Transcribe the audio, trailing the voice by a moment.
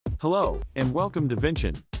Hello, and welcome to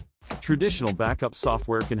Vinchin. Traditional backup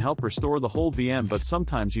software can help restore the whole VM, but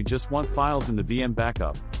sometimes you just want files in the VM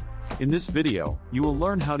backup. In this video, you will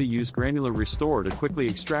learn how to use Granular Restore to quickly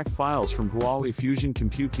extract files from Huawei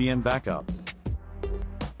FusionCompute VM backup.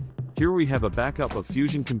 Here we have a backup of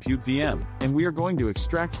FusionCompute VM, and we are going to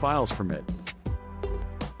extract files from it.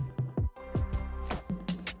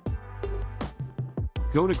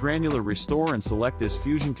 Go to Granular Restore and select this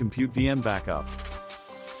FusionCompute VM backup.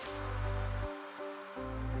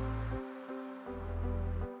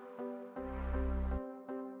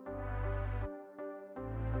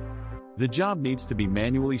 The job needs to be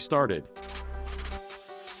manually started.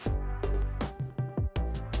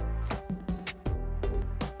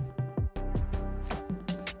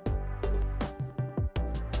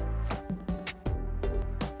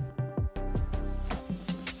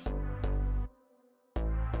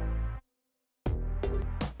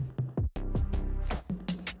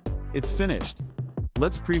 It's finished.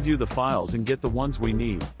 Let's preview the files and get the ones we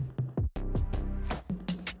need.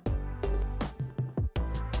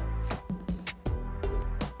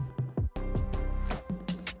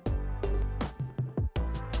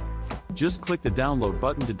 Just click the download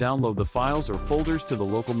button to download the files or folders to the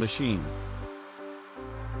local machine.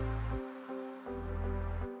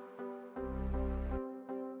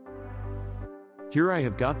 Here I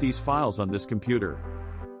have got these files on this computer.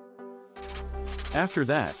 After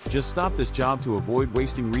that, just stop this job to avoid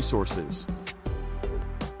wasting resources.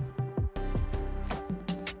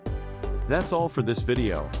 That's all for this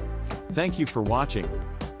video. Thank you for watching.